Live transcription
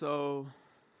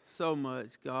so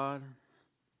much, God.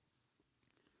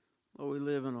 Lord, we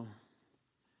live in a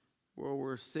world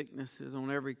where sickness is on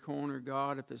every corner,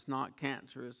 God. If it's not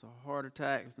cancer, it's a heart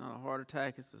attack. It's not a heart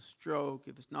attack, it's a stroke.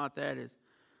 If it's not that, it's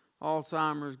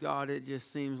Alzheimer's, God. It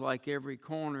just seems like every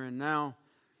corner. And now,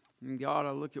 God,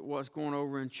 I look at what's going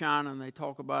over in China, and they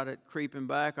talk about it creeping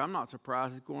back. I'm not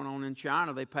surprised it's going on in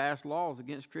China. They passed laws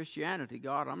against Christianity.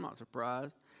 God, I'm not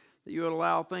surprised that you would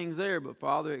allow things there. But,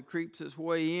 Father, it creeps its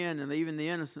way in, and even the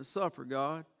innocent suffer,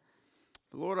 God.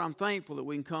 But, Lord, I'm thankful that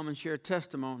we can come and share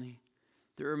testimony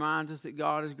that reminds us that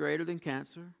God is greater than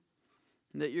cancer,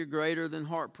 and that you're greater than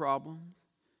heart problems,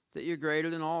 that you're greater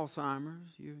than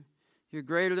Alzheimer's. You're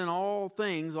greater than all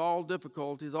things, all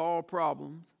difficulties, all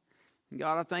problems. And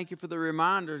God, I thank you for the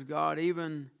reminders, God,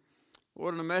 even,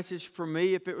 Lord, in a message for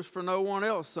me, if it was for no one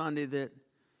else Sunday, that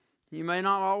you may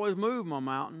not always move my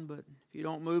mountain, but if you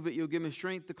don't move it, you'll give me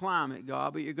strength to climb it,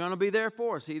 God. But you're going to be there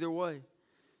for us either way.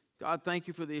 God, thank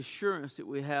you for the assurance that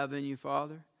we have in you,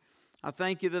 Father. I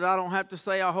thank you that I don't have to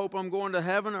say, I hope I'm going to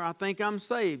heaven, or I think I'm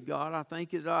saved, God. I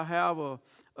thank you that I have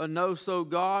a no-so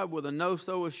God with a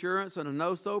no-so assurance and a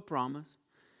no-so promise.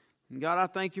 And God, I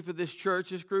thank you for this church,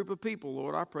 this group of people,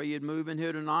 Lord. I pray you'd move in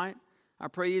here tonight. I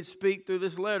pray you'd speak through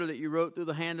this letter that you wrote through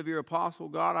the hand of your apostle,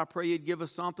 God. I pray you'd give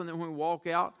us something that when we walk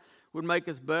out would make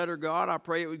us better, God. I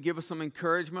pray it would give us some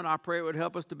encouragement. I pray it would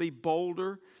help us to be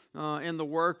bolder in the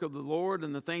work of the Lord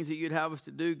and the things that you'd have us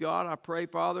to do, God. I pray,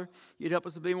 Father, you'd help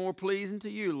us to be more pleasing to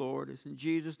you, Lord. It's in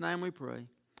Jesus' name we pray.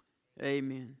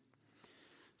 Amen.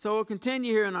 So we'll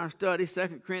continue here in our study,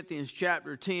 2 Corinthians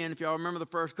chapter 10. If y'all remember the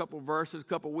first couple of verses, a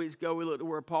couple of weeks ago, we looked at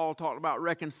where Paul talked about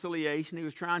reconciliation. He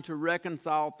was trying to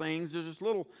reconcile things. There's this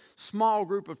little small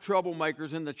group of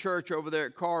troublemakers in the church over there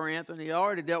at Corinth, and he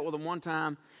already dealt with them one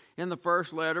time in the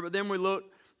first letter. But then we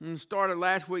looked and started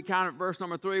last week kind of at verse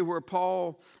number 3, where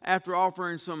Paul, after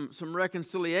offering some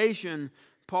reconciliation,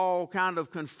 Paul kind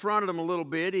of confronted them a little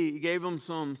bit. He gave them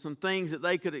some things that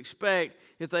they could expect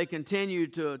if they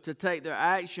continued to take their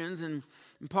actions. And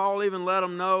Paul even let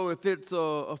them know, if it's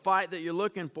a fight that you're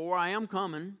looking for, I am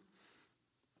coming.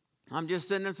 I'm just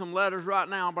sending some letters right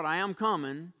now, but I am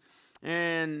coming.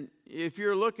 And if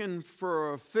you're looking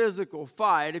for a physical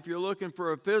fight, if you're looking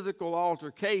for a physical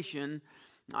altercation,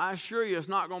 I assure you it's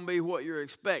not going to be what you're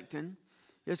expecting.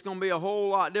 It's going to be a whole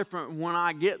lot different when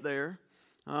I get there.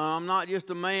 I'm not just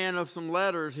a man of some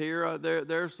letters here.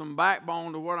 There's some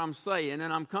backbone to what I'm saying,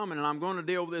 and I'm coming, and I'm going to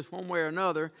deal with this one way or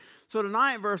another. So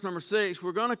tonight, in verse number 6,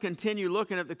 we're going to continue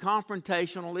looking at the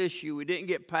confrontational issue. We didn't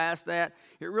get past that.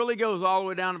 It really goes all the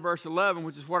way down to verse 11,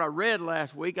 which is what I read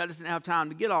last week. I just didn't have time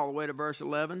to get all the way to verse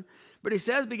 11. But he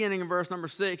says, beginning in verse number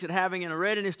 6, that having in a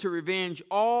readiness to revenge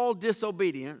all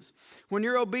disobedience when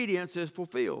your obedience is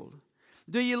fulfilled.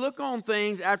 Do you look on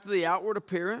things after the outward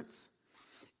appearance?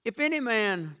 If any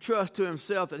man trust to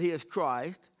himself that he is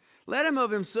Christ, let him of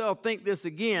himself think this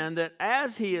again, that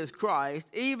as he is Christ,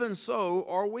 even so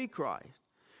are we Christ.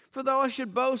 For though I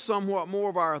should boast somewhat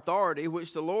more of our authority,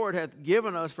 which the Lord hath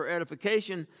given us for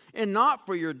edification, and not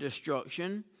for your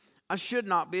destruction, I should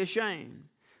not be ashamed,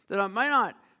 that I may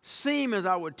not seem as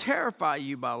I would terrify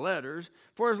you by letters.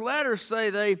 For his letters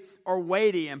say they are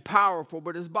weighty and powerful,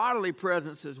 but his bodily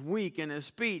presence is weak, and his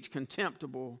speech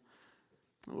contemptible.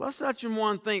 Let such an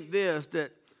one think this,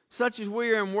 that such as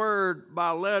we are in word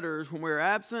by letters when we are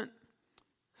absent,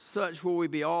 such will we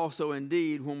be also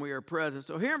indeed when we are present.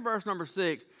 So here in verse number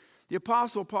 6, the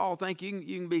Apostle Paul, thank you,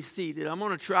 you can be seated. I'm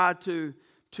going to try to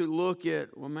look at,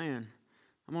 I'm going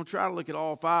to try to look at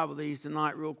all 5 of these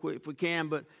tonight real quick if we can.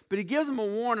 But he gives them a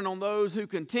warning on those who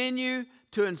continue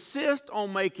to insist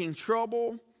on making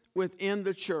trouble within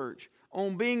the church,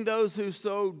 on being those who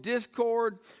sow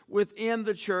discord within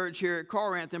the church here at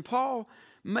Corinth. And Paul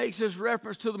makes this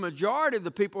reference to the majority of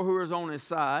the people who are on his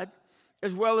side,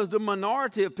 as well as the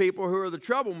minority of people who are the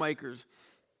troublemakers.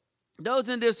 Those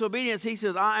in disobedience, he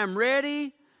says, I am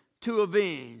ready to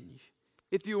avenge.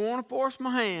 If you want to force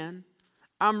my hand,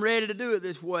 I'm ready to do it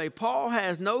this way. Paul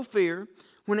has no fear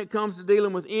when it comes to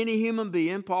dealing with any human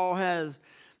being. Paul has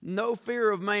no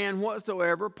fear of man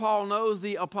whatsoever. Paul knows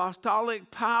the apostolic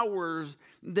powers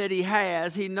that he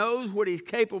has. He knows what he's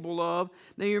capable of.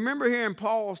 Now you remember here in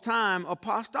Paul's time,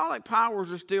 apostolic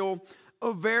powers are still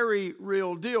a very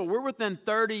real deal. We're within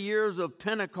 30 years of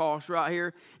Pentecost right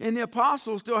here, and the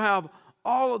apostles still have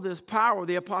all of this power.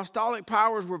 The apostolic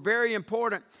powers were very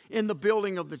important in the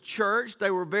building of the church.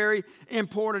 They were very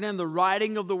important in the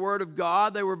writing of the Word of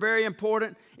God. They were very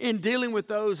important in dealing with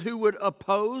those who would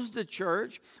oppose the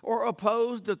church or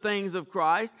oppose the things of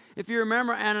Christ. If you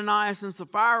remember Ananias and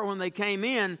Sapphira, when they came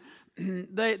in,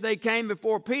 they came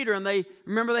before Peter, and they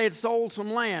had sold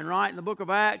some land, right, in the book of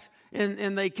Acts.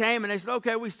 And they came and they said,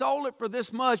 okay, we sold it for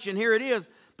this much, and here it is.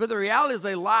 But the reality is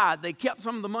they lied. They kept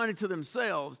some of the money to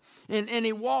themselves. And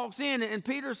he walks in, and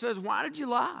Peter says, why did you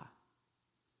lie?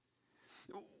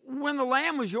 When the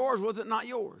land was yours, was it not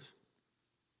yours?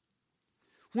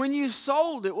 When you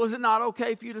sold it, was it not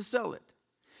okay for you to sell it?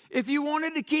 If you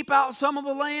wanted to keep out some of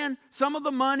the land, some of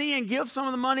the money, and give some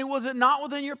of the money, was it not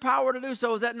within your power to do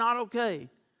so? Is that not okay?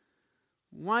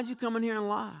 Why'd you come in here and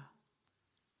lie?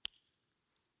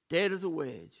 Dead as a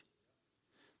wedge.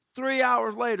 3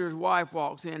 hours later, his wife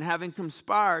walks in, having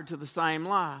conspired to the same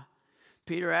lie.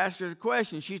 Peter asks her a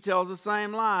question. She tells the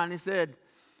same lie, and he said,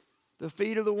 the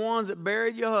feet of the ones that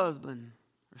buried your husband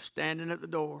are standing at the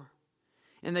door.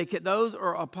 And those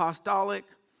are apostolic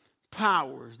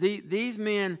powers. These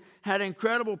men had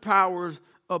incredible powers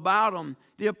about them.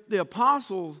 The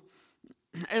apostles,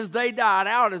 as they died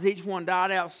out, as each one died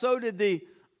out, so did the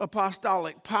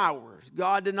apostolic powers.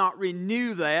 God did not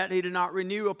renew that. He did not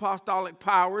renew apostolic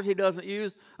powers. He doesn't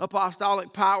use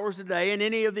apostolic powers today. And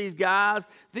any of these guys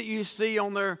that you see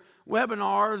on their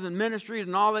webinars and ministries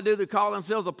and all they call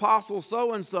themselves apostles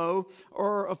so-and-so,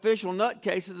 or official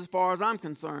nutcases as far as I'm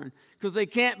concerned. Because they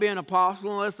can't be an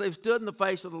apostle unless they've stood in the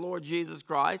face of the Lord Jesus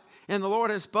Christ. And the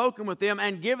Lord has spoken with them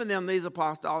and given them these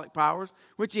apostolic powers,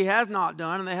 which he has not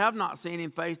done, and they have not seen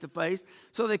him face to face.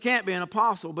 So they can't be an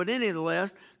apostle. But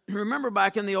nevertheless, remember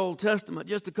back in the Old Testament,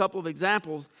 just a couple of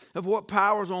examples of what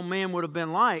powers on men would have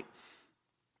been like.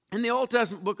 In the Old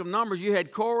Testament book of Numbers, you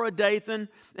had Korah, Dathan,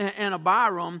 and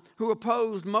Abiram who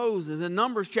opposed Moses. In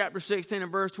Numbers chapter 16 and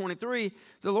verse 23,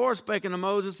 the Lord spake unto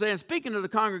Moses, saying, speaking to the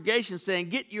congregation, saying,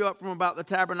 get you up from about the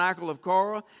tabernacle of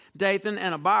Korah, Dathan,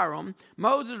 and Abiram.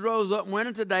 Moses rose up and went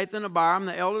unto Dathan and Abiram.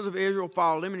 The elders of Israel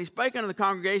followed him. And he spake unto the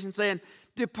congregation, saying,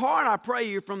 depart, I pray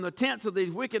you, from the tents of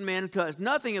these wicked men, and touch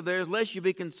nothing of theirs, lest you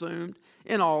be consumed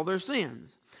in all their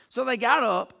sins. So they got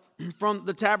up from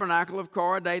the tabernacle of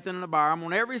Korah, Dathan, and Abiram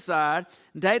on every side.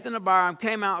 Dathan and Abiram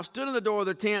came out, stood in the door of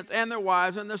their tents, and their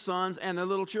wives, and their sons, and their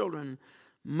little children.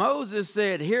 Moses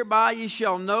said, hereby ye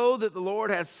shall know that the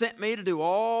Lord hath sent me to do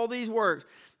all these works.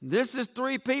 This is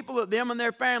 3 people that them and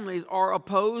their families are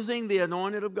opposing the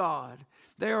anointed of God.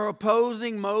 They are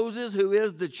opposing Moses, who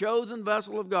is the chosen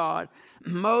vessel of God.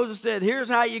 Moses said, here's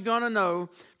how you're going to know,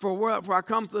 for I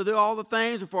come to do all the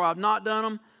things, for I've not done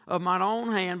them of mine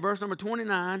own hand. Verse number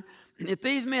 29, if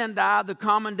these men die the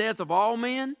common death of all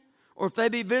men, or if they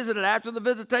be visited after the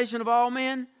visitation of all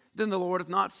men, then the Lord hath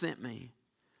not sent me.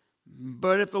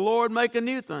 But if the Lord make a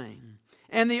new thing,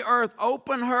 and the earth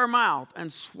open her mouth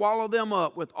and swallow them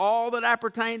up with all that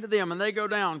appertain to them, and they go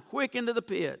down quick into the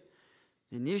pit,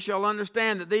 then ye shall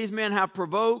understand that these men have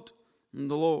provoked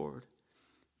the Lord.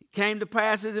 It came to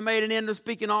pass, as he made an end of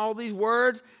speaking all these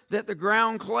words, that the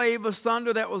ground clave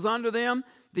asunder that was under them.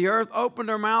 The earth opened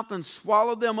her mouth and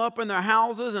swallowed them up in their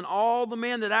houses, and all the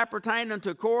men that appertained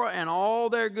unto Korah and all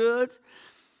their goods.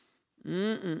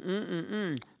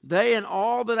 They and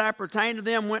all that appertained to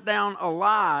them went down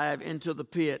alive into the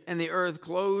pit, and the earth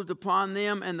closed upon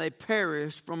them, and they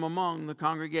perished from among the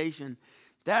congregation.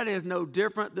 That is no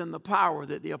different than the power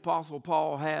that the Apostle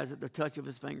Paul has at the touch of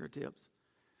his fingertips.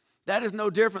 That is no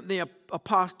different than the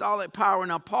apostolic power.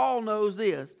 Now, Paul knows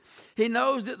this. He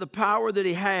knows that the power that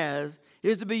he has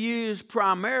is to be used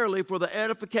primarily for the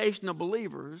edification of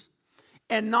believers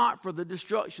and not for the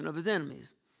destruction of his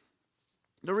enemies.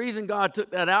 The reason God took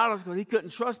that out is because he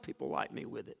couldn't trust people like me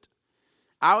with it.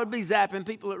 I would be zapping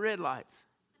people at red lights.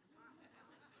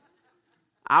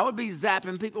 I would be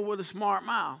zapping people with a smart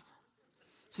mouth.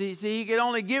 See, he could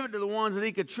only give it to the ones that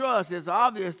he could trust. It's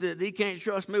obvious that he can't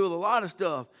trust me with a lot of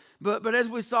stuff. But as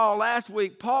we saw last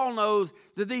week, Paul knows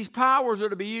that these powers are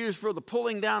to be used for the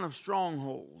pulling down of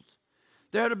strongholds.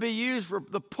 They're to be used for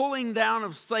the pulling down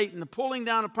of Satan, the pulling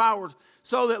down of powers,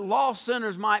 so that lost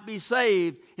sinners might be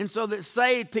saved, and so that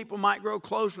saved people might grow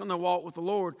closer in their walk with the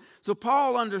Lord. So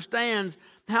Paul understands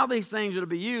how these things are to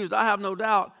be used. I have no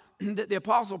doubt that the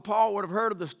Apostle Paul would have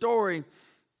heard of the story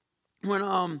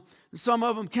when some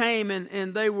of them came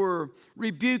and they were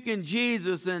rebuking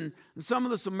Jesus, and some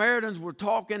of the Samaritans were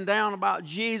talking down about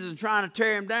Jesus and trying to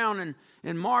tear him down,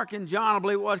 and Mark and John, I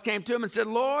believe it was, came to him and said,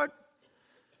 Lord,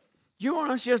 you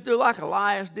want us to just do like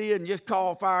Elias did and just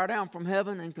call fire down from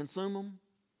heaven and consume them?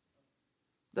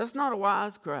 That's not a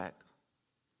wisecrack.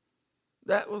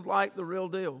 That was like the real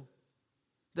deal.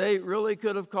 They really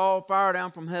could have called fire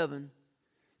down from heaven.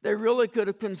 They really could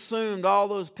have consumed all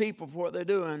those people for what they're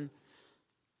doing.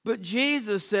 But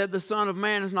Jesus said the Son of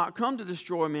Man has not come to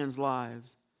destroy men's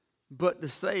lives, but to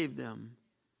save them.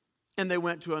 And they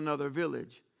went to another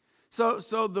village.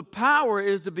 So the power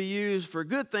is to be used for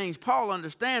good things. Paul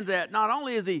understands that. Not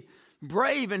only is he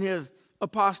brave in his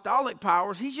apostolic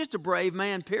powers, he's just a brave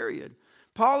man, period.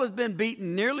 Paul has been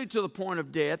beaten nearly to the point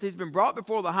of death. He's been brought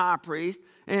before the high priest.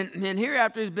 And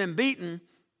hereafter he's been beaten,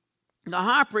 the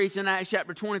high priest in Acts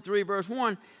chapter 23, verse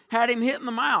 1, had him hit in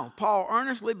the mouth. Paul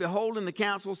earnestly beholding the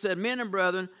council said, Men and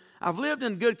brethren, I've lived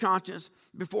in good conscience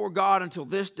before God until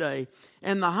this day.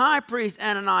 And the high priest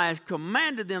Ananias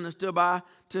commanded them that stood by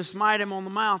to smite him on the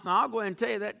mouth. Now I'll go ahead and tell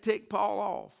you that ticked Paul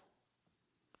off.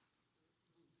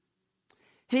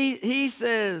 He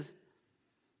says,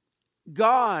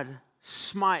 God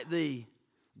smite thee,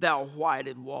 thou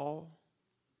whited wall.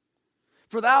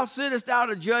 For thou sittest thou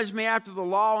to judge me after the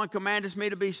law and commandest me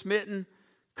to be smitten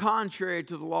contrary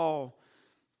to the law.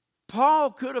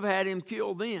 Paul could have had him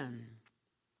killed then,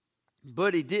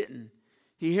 but he didn't.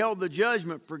 He held the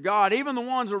judgment for God. Even the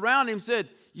ones around him said,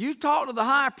 you talk to the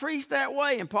high priest that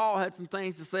way. And Paul had some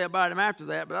things to say about him after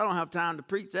that, but I don't have time to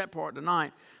preach that part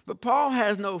tonight. But Paul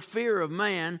has no fear of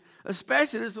man,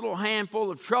 especially this little handful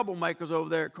of troublemakers over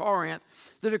there at Corinth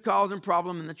that are causing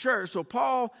problem in the church. So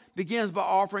Paul begins by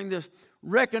offering this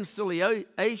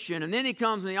reconciliation, and then he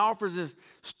comes and he offers this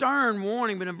stern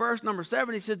warning. But in verse number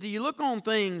 7, he says, do you look on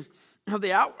things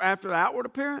after the outward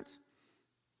appearance?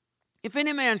 If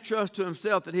any man trust to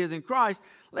himself that he is in Christ,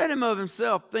 let him of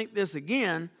himself think this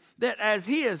again, that as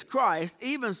he is Christ,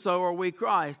 even so are we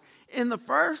Christ. In the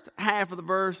first half of the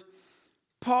verse,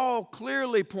 Paul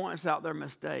clearly points out their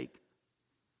mistake.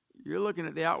 You're looking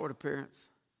at the outward appearance.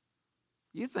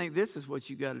 You think this is what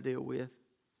you got to deal with.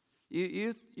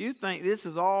 You think this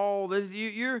is all this.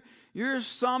 You're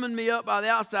summing me up by the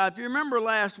outside. If you remember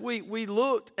last week, we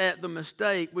looked at the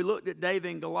mistake. We looked at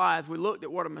David and Goliath. We looked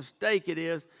at what a mistake it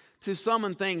is to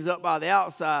summon things up by the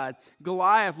outside.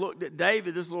 Goliath looked at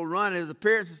David, this little run, his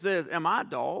appearance, and says, am I a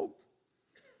dog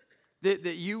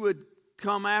that you would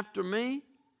come after me?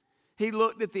 He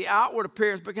looked at the outward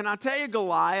appearance. But can I tell you,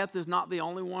 Goliath is not the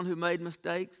only one who made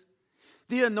mistakes.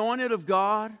 The anointed of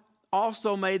God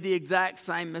also made the exact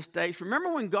same mistakes.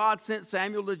 Remember when God sent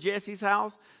Samuel to Jesse's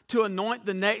house to anoint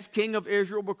the next king of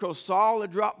Israel because Saul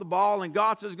had dropped the ball and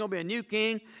God said there's going to be a new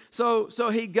king? So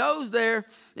he goes there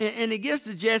and he gets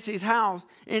to Jesse's house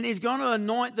and he's going to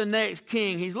anoint the next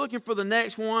king. He's looking for the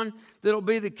next one that'll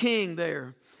be the king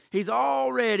there. He's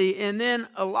all ready, and then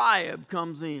Eliab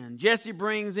comes in. Jesse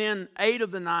brings in 8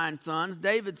 of the 9 sons.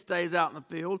 David stays out in the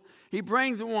field. He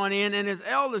brings one in, and his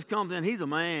eldest comes in. He's a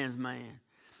man's man.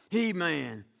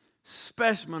 He-man,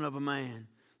 specimen of a man.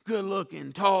 Good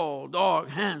looking, tall, dark,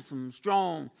 handsome,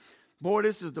 strong. Boy,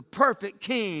 this is the perfect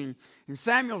king. And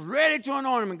Samuel's ready to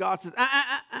anoint him, and God says,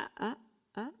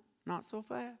 not so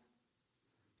fast.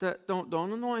 Don't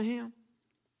anoint him.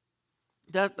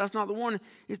 That's not the one.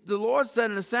 The Lord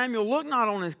said unto Samuel, look not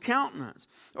on his countenance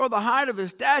or the height of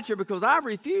his stature, because I've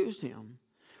refused him.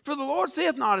 For the Lord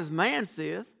seeth not as man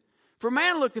seeth. For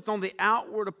man looketh on the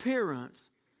outward appearance,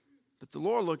 but the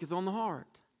Lord looketh on the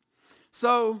heart.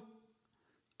 So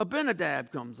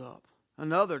Abinadab comes up,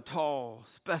 another tall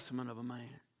specimen of a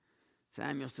man.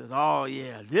 Samuel says, oh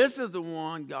yeah, this is the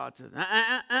one. God says,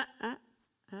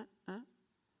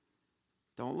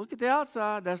 Don't look at the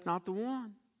outside. That's not the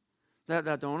one.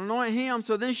 That don't anoint him.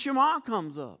 So then Shammah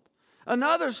comes up,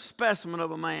 another specimen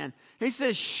of a man. He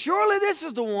says, surely this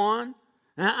is the one.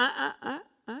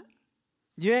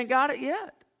 You ain't got it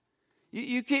yet.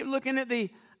 You keep looking at the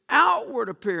outward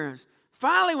appearance.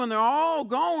 Finally, when they're all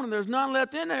gone and there's none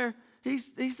left in there, he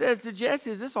says to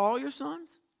Jesse, is this all your sons?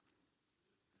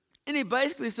 And he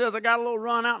basically says, I got a little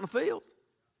run out in the field.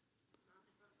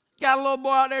 Got a little boy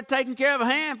out there taking care of a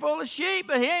handful of sheep,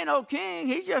 but he ain't no king.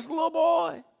 He's just a little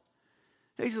boy.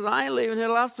 He says, I ain't leaving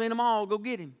here. I've seen them all. Go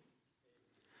get him.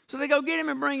 So they go get him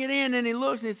and bring it in, and he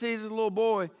looks and he sees this little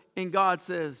boy, and God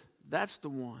says, that's the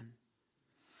one.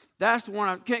 That's the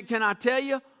one. Can I tell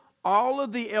you, all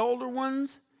of the elder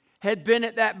ones had been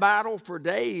at that battle for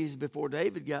days before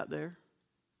David got there,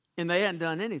 and they hadn't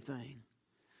done anything.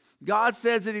 God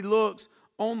says that he looks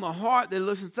on the heart, that he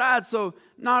looks inside. So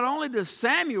not only does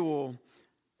Samuel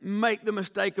make the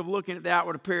mistake of looking at the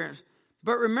outward appearance,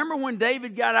 but remember when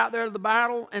David got out there to the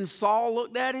battle and Saul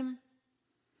looked at him?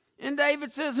 And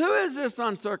David says, who is this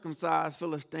uncircumcised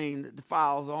Philistine that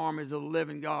defiles the armies of the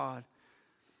living God?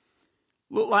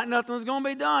 Looked like nothing was going to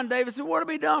be done. David said, what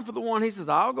will be done for the one? He says,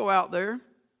 I'll go out there.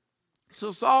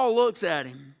 So Saul looks at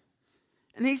him.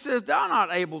 And he says, thou art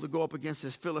not able to go up against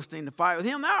this Philistine to fight with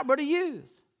him. Thou art but a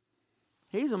youth.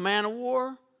 He's a man of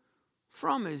war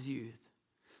from his youth.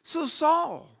 So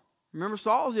Saul, remember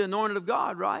Saul's the anointed of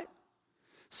God, right?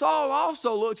 Saul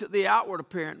also looks at the outward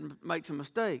appearance and makes a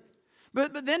mistake.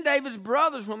 But then David's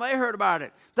brothers, when they heard about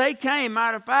it, they came.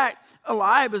 Matter of fact,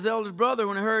 Eliab, his eldest brother,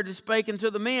 when he heard it spake unto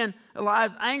the men,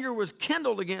 Eliab's anger was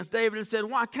kindled against David and said,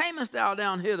 why camest thou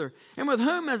down hither? And with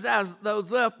whom hast thou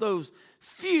left those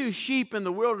few sheep in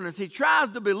the wilderness? He tries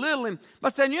to belittle him by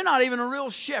saying, you're not even a real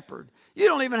shepherd. You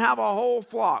don't even have a whole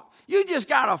flock. You just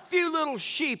got a few little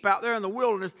sheep out there in the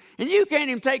wilderness, and you can't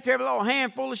even take care of a little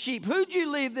handful of sheep. Who'd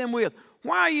you leave them with?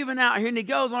 Why are you even out here? And he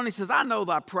goes on, he says, I know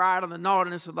thy pride and the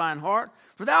naughtiness of thine heart,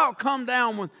 for thou art come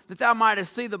down that thou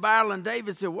mightest see the battle. And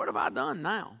David said, what have I done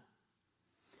now?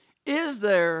 Is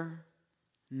there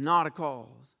not a cause?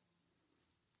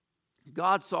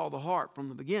 God saw the heart from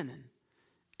the beginning.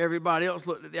 Everybody else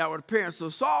looked at the outward appearance. So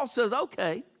Saul says,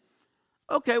 okay,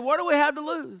 what do we have to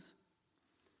lose?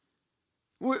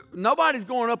 Nobody's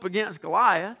going up against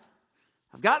Goliath.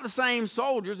 I've got the same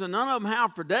soldiers, and none of them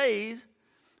have for days.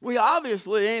 We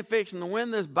obviously ain't fixing to win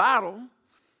this battle.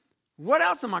 What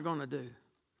else am I going to do?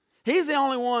 He's the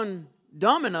only one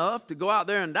dumb enough to go out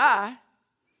there and die.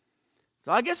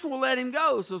 So I guess we'll let him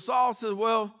go. So Saul says,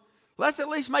 well, let's at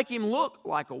least make him look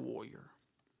like a warrior.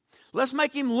 Let's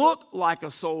make him look like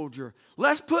a soldier.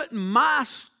 Let's put my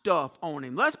stuff on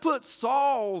him. Let's put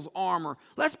Saul's armor.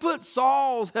 Let's put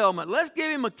Saul's helmet. Let's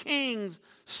give him a king's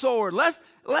sword. Let's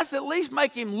at least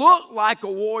make him look like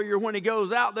a warrior when he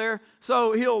goes out there,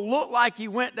 so he'll look like he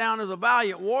went down as a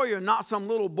valiant warrior, not some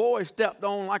little boy stepped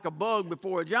on like a bug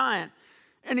before a giant.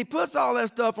 And he puts all that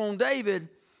stuff on David,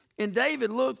 and David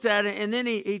looks at it, and then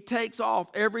he takes off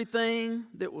everything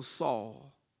that was Saul.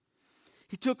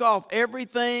 He took off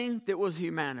everything that was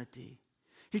humanity.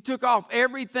 He took off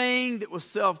everything that was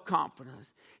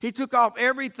self-confidence. He took off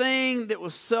everything that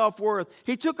was self-worth.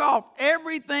 He took off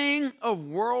everything of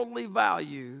worldly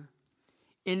value.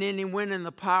 And then he went in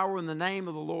the power and the name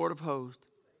of the Lord of hosts.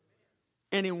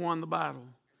 And he won the battle.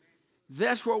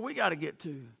 That's where we got to get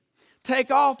to. Take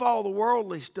off all the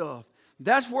worldly stuff.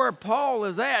 That's where Paul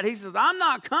is at. He says, I'm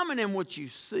not coming in what you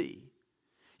see.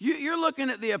 You're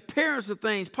looking at the appearance of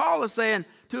things. Paul is saying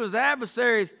to his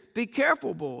adversaries, be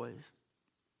careful, boys.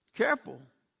 Careful.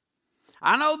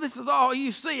 I know this is all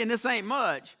you see and this ain't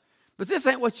much, but this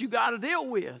ain't what you got to deal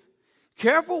with.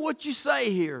 Careful what you say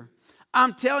here.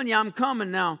 I'm telling you, I'm coming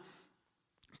now.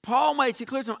 Paul makes it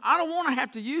clear to him, I don't want to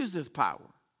have to use this power.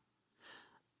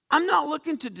 I'm not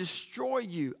looking to destroy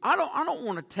you. I don't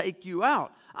want to take you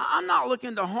out. I'm not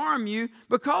looking to harm you.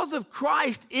 Because of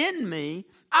Christ in me,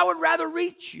 I would rather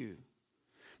reach you.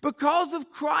 Because of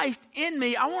Christ in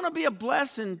me, I want to be a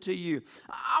blessing to you.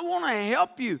 I want to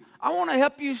help you. I want to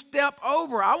help you step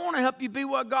over. I want to help you be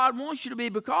what God wants you to be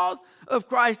because of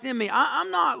Christ in me.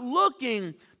 I'm not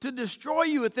looking to destroy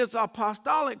you with this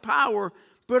apostolic power,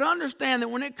 but understand that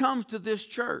when it comes to this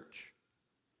church,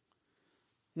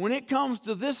 when it comes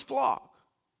to this flock,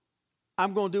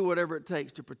 I'm going to do whatever it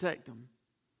takes to protect them.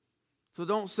 So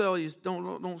don't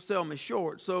sell me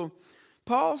short. So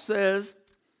Paul says,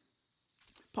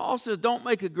 don't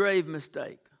make a grave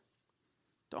mistake.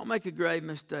 Don't make a grave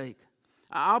mistake.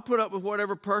 I'll put up with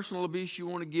whatever personal abuse you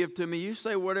want to give to me. You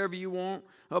say whatever you want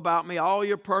about me, all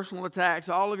your personal attacks,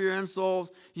 all of your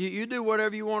insults. You do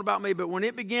whatever you want about me. But when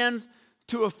it begins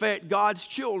to affect God's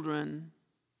children,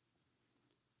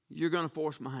 you're going to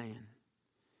force my hand.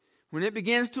 When it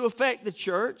begins to affect the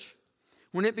church,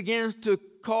 when it begins to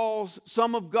cause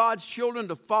some of God's children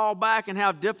to fall back and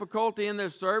have difficulty in their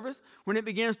service, when it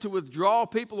begins to withdraw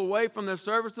people away from their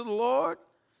service to the Lord,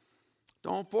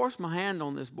 don't force my hand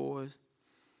on this, boys.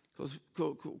 Because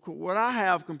what I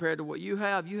have compared to what you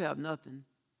have nothing.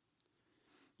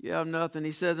 You have nothing.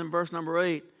 He says in verse number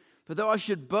 8, for though I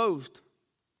should boast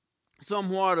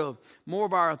somewhat of more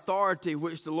of our authority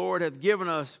which the Lord hath given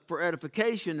us for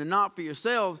edification and not for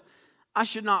yourselves, I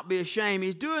should not be ashamed.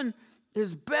 He's doing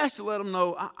his best to let them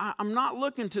know, I'm not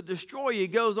looking to destroy you. He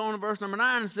goes on in verse number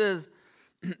 9 and says,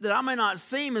 that I may not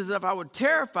seem as if I would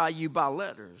terrify you by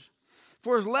letters.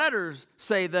 For his letters,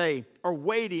 say they, are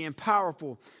weighty and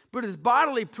powerful, but his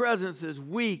bodily presence is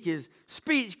weak, his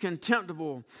speech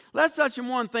contemptible. Let such an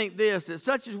one think this, that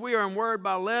such as we are in word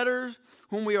by letters,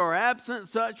 when we are absent,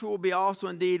 such will be also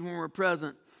indeed when we're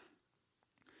present.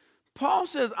 Paul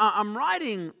says, I'm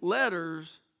writing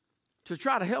letters to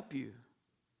try to help you.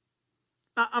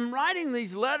 I'm writing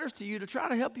these letters to you to try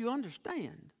to help you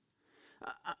understand.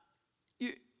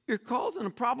 You're causing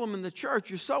a problem in the church.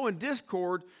 You're sowing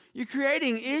discord. You're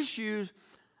creating issues.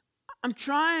 I'm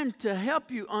trying to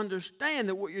help you understand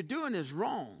that what you're doing is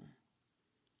wrong.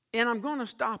 And I'm going to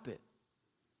stop it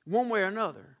one way or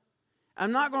another.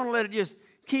 I'm not going to let it just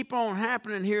keep on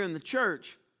happening here in the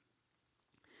church.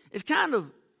 It's kind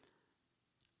of,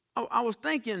 I was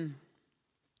thinking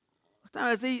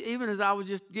Even as I was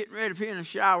just getting ready for in the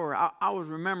shower, I was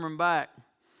remembering back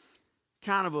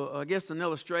kind of, an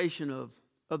illustration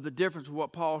of the difference of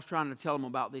what Paul's trying to tell them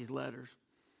about these letters.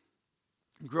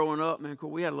 Growing up, man, of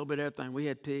course, we had a little bit of everything. We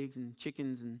had pigs and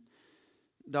chickens and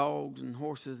dogs and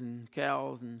horses and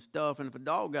cows and stuff. And if a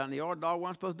dog got in the yard, the dog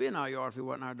wasn't supposed to be in our yard if he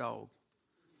wasn't our dog.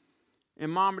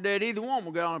 And mom or dad, either one,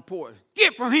 would go on the porch.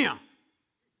 Get from here.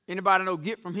 Anybody know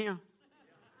get from here?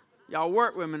 Y'all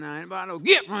work with me now. Anybody know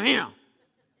get from here?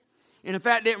 And if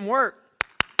that didn't work,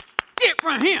 get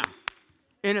from here.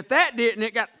 And if that didn't,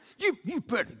 it got, you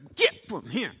better get from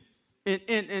here.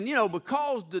 And you know,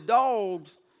 because the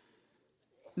dogs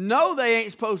know they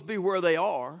ain't supposed to be where they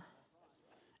are,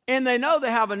 and they know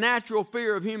they have a natural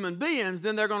fear of human beings,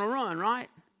 then they're going to run, right?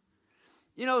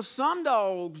 You know, some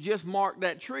dogs just mark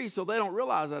that tree so they don't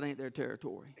realize that ain't their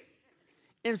territory.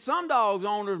 And some dogs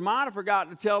owners might have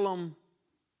forgotten to tell them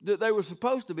that they were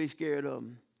supposed to be scared of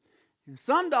them. And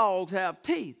some dogs have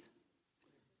teeth,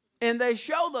 and they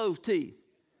show those teeth.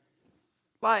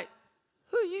 Like,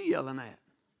 who are you yelling at?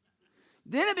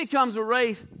 Then it becomes a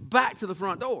race back to the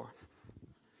front door.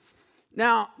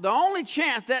 Now, the only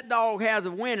chance that dog has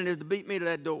of winning is to beat me to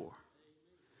that door.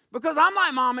 Because I'm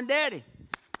like mom and daddy.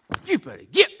 You better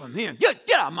get from here. Get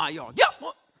out of my yard.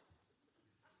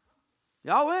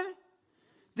 Y'all with me?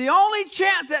 The only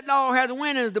chance that dog has of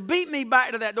winning is to beat me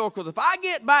back to that door. Because if I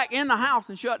get back in the house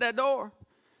and shut that door,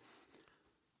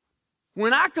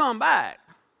 when I come back,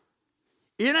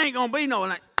 it ain't going to be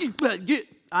no, you better get.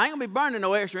 I ain't going to be burning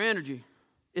no extra energy.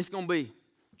 It's going to be,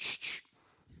 shh.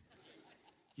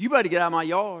 You better get out of my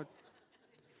yard.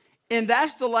 And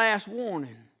that's the last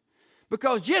warning.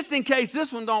 Because just in case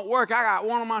this one don't work, I got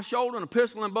one on my shoulder and a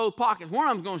pistol in both pockets. One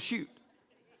of them's going to shoot.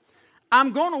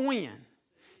 I'm going to win.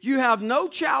 You have no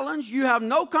challenge. You have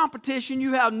no competition.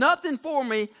 You have nothing for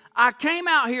me. I came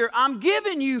out here. I'm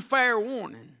giving you fair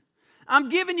warning. I'm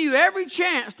giving you every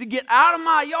chance to get out of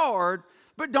my yard,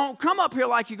 but don't come up here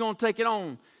like you're going to take it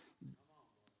on.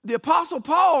 The Apostle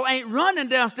Paul ain't running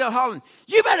downstairs hollering,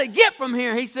 you better get from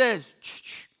here. He says,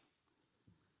 shh.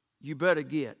 You better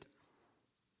get.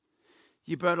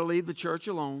 You better leave the church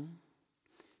alone.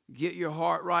 Get your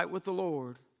heart right with the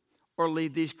Lord. Or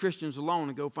leave these Christians alone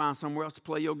and go find somewhere else to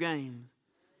play your game.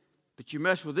 But you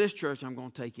mess with this church, I'm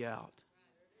going to take you out.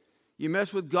 You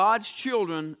mess with God's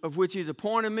children, of which He's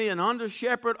appointed me an under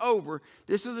shepherd over.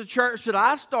 This is a church that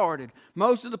I started.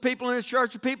 Most of the people in this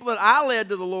church are people that I led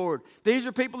to the Lord. These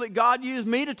are people that God used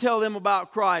me to tell them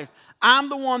about Christ. I'm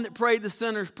the one that prayed the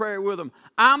sinner's prayer with them.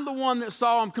 I'm the one that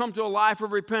saw them come to a life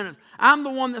of repentance. I'm the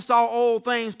one that saw old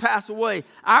things pass away.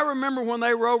 I remember when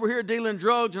they were over here dealing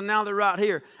drugs and now they're right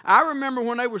here. I remember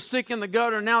when they were sick in the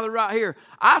gutter and now they're right here.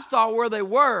 I saw where they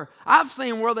were. I've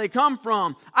seen where they come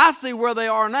from. I see where they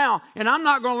are now. And I'm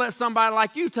not going to let somebody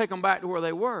like you take them back to where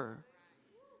they were.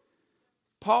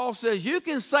 Paul says, you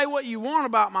can say what you want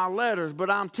about my letters, but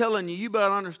I'm telling you, you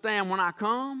better understand when I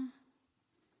come,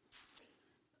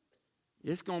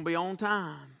 it's going to be on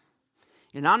time.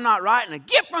 And I'm not writing a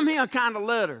get from here kind of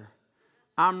letter.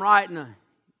 I'm writing a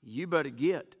you better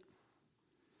get.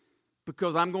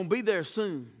 Because I'm going to be there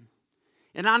soon.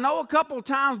 And I know a couple of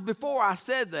times before I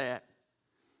said that,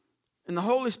 and the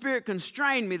Holy Spirit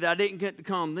constrained me that I didn't get to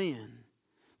come then.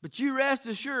 But you rest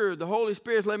assured, the Holy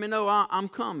Spirit's let me know I'm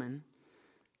coming.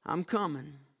 I'm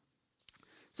coming.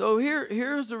 So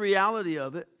here's the reality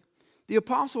of it. The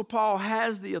Apostle Paul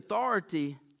has the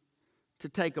authority to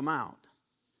take them out.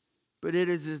 But it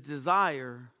is his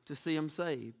desire to see them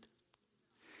saved.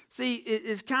 See,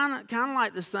 it's kind of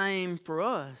like the same for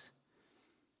us.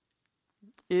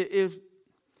 If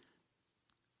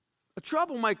a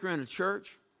troublemaker in a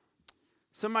church,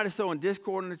 somebody sowing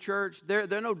discord in the church, they're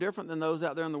no different than those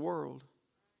out there in the world.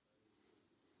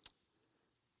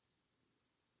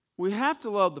 We have to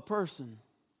love the person.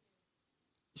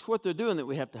 It's what they're doing that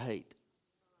we have to hate.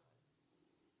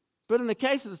 But in the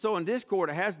case of the sowing discord,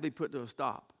 it has to be put to a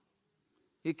stop.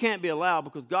 It can't be allowed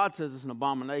because God says it's an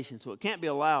abomination, so it can't be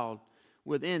allowed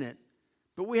within it.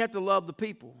 But we have to love the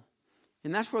people.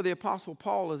 And that's where the Apostle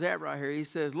Paul is at right here. He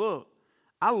says, look,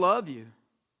 I love you.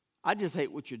 I just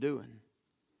hate what you're doing.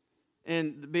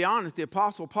 And to be honest, the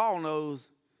Apostle Paul knows,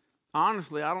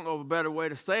 honestly, I don't know of a better way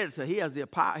to say it, so he has the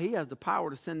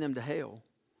power to send them to hell.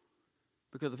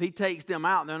 Because if he takes them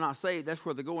out and they're not saved, that's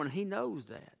where they're going. He knows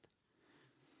that.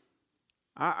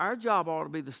 Our job ought to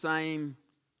be the same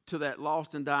to that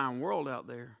lost and dying world out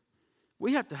there.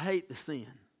 We have to hate the sin.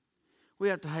 We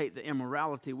have to hate the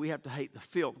immorality. We have to hate the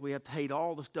filth. We have to hate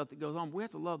all the stuff that goes on. We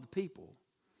have to love the people.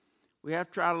 We have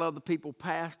to try to love the people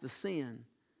past the sin.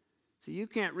 See, you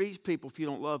can't reach people if you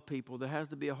don't love people. There has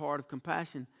to be a heart of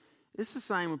compassion. It's the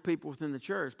same with people within the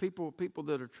church. People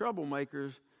that are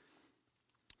troublemakers,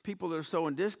 people that are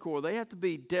sowing discord, they have to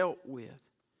be dealt with.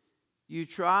 You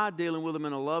try dealing with them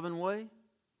in a loving way,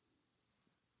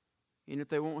 and if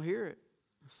they won't hear it,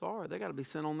 sorry, they got to be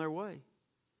sent on their way.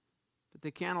 But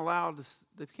they can't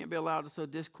be allowed to sow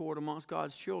discord amongst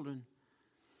God's children.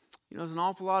 You know, there's an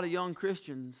awful lot of young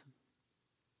Christians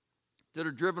that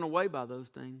are driven away by those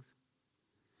things.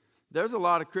 There's a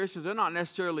lot of Christians, they're not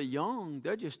necessarily young,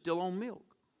 they're just still on milk.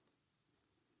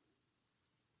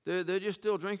 They're just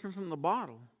still drinking from the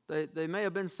bottle. They may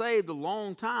have been saved a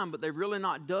long time, but they've really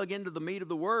not dug into the meat of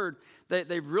the Word.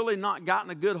 They've really not gotten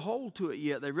a good hold to it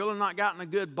yet. They've really not gotten a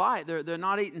good bite. They're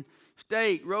not eating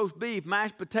steak, roast beef,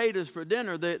 mashed potatoes for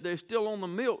dinner. They're still on the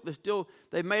milk.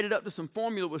 They've made it up to some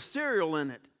formula with cereal in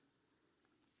it.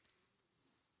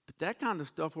 But that kind of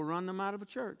stuff will run them out of a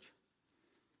church.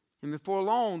 And before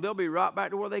long, they'll be right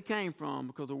back to where they came from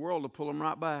because the world will pull them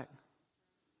right back.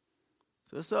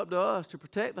 So it's up to us to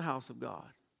protect the house of God.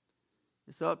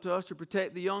 It's up to us to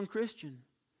protect the young Christian.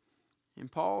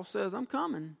 And Paul says, I'm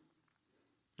coming.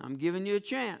 I'm giving you a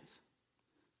chance.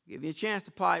 Give you a chance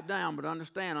to pipe down, but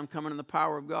understand I'm coming in the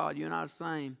power of God. You and I are the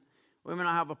same. We may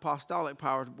not have apostolic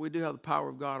powers, but we do have the power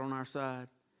of God on our side.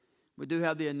 We do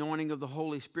have the anointing of the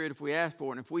Holy Spirit if we ask for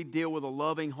it. And if we deal with a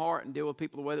loving heart and deal with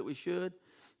people the way that we should,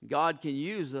 God can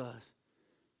use us.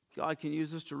 God can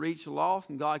use us to reach the lost,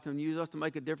 and God can use us to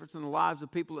make a difference in the lives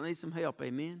of people that need some help.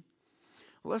 Amen.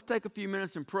 Well, let's take a few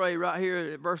minutes and pray. Right here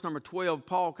at verse number 12,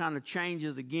 Paul kind of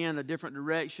changes again a different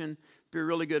direction. Be a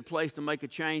really good place to make a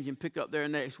change and pick up there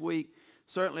next week.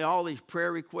 Certainly all these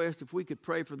prayer requests, if we could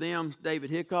pray for them. David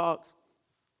Hickox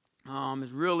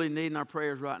is really needing our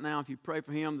prayers right now. If you pray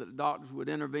for him, that the doctors would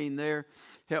intervene there,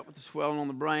 help with the swelling on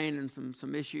the brain and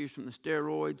some issues from the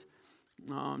steroids.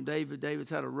 David's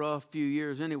had a rough few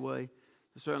years anyway.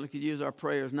 We certainly could use our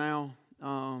prayers now.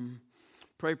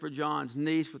 Pray for John's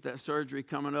niece with that surgery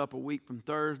coming up a week from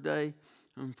Thursday.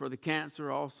 For the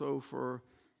cancer, also for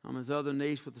his other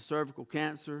niece with the cervical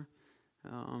cancer.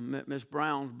 Miss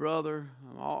Brown's brother.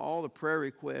 All the prayer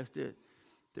requests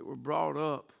that were brought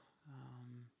up.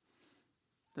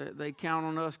 They count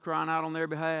on us crying out on their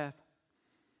behalf.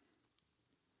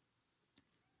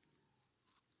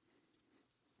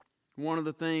 One of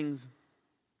the things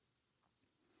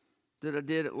that I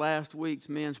did at last week's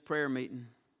men's prayer meeting,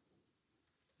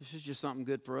 this is just something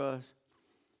good for us,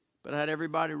 but I had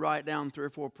everybody write down 3 or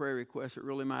 4 prayer requests that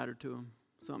really mattered to them,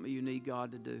 something you need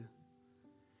God to do.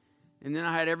 And then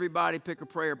I had everybody pick a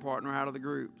prayer partner out of the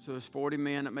group. So there's 40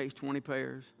 men, that makes 20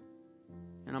 pairs.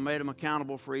 And I made them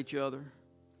accountable for each other.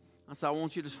 I said, I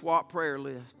want you to swap prayer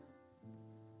list.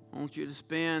 I want you to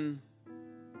spend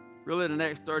really the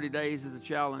next 30 days as a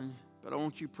challenge. But I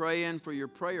want you praying for your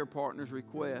prayer partner's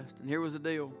request. And here was the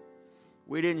deal.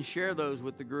 We didn't share those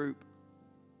with the group.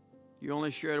 You only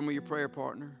shared them with your prayer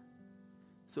partner.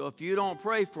 So if you don't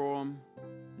pray for them,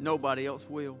 nobody else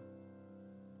will.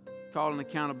 It's called an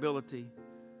accountability.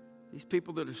 These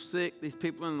people that are sick, these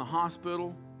people in the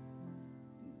hospital,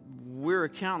 we're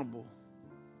accountable.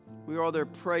 We are their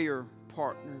prayer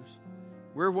partners.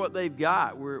 We're what they've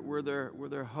got. We're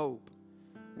their hope.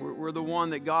 We're the one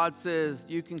that God says,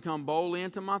 you can come boldly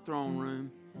into my throne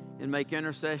room and make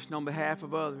intercession on behalf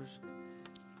of others.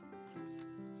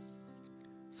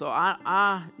 So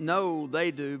I know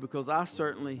they do, because I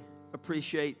certainly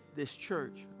appreciate this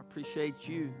church. I appreciate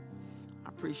you. I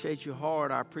appreciate your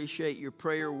heart. I appreciate your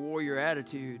prayer warrior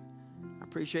attitude. I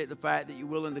appreciate the fact that you're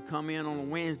willing to come in on a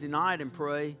Wednesday night and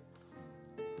pray.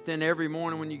 But then every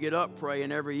morning when you get up, pray,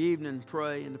 and every evening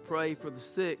pray, and to pray for the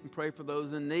sick and pray for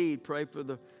those in need. Pray for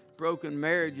the broken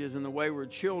marriages and the wayward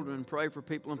children. Pray for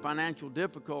people in financial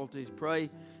difficulties. Pray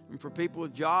for people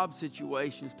with job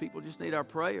situations. People just need our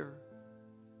prayer.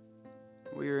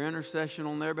 We are intercession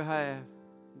on their behalf.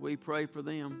 We pray for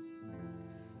them.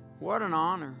 What an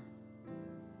honor.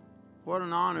 What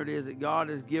an honor it is that God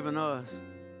has given us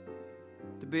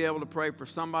to be able to pray for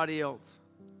somebody else.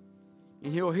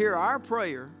 And He'll hear our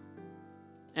prayer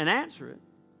and answer it,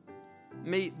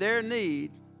 meet their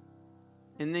need,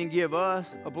 and then give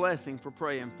us a blessing for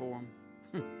praying for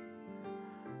them.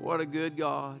 What a good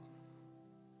God.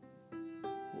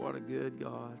 What a good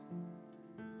God.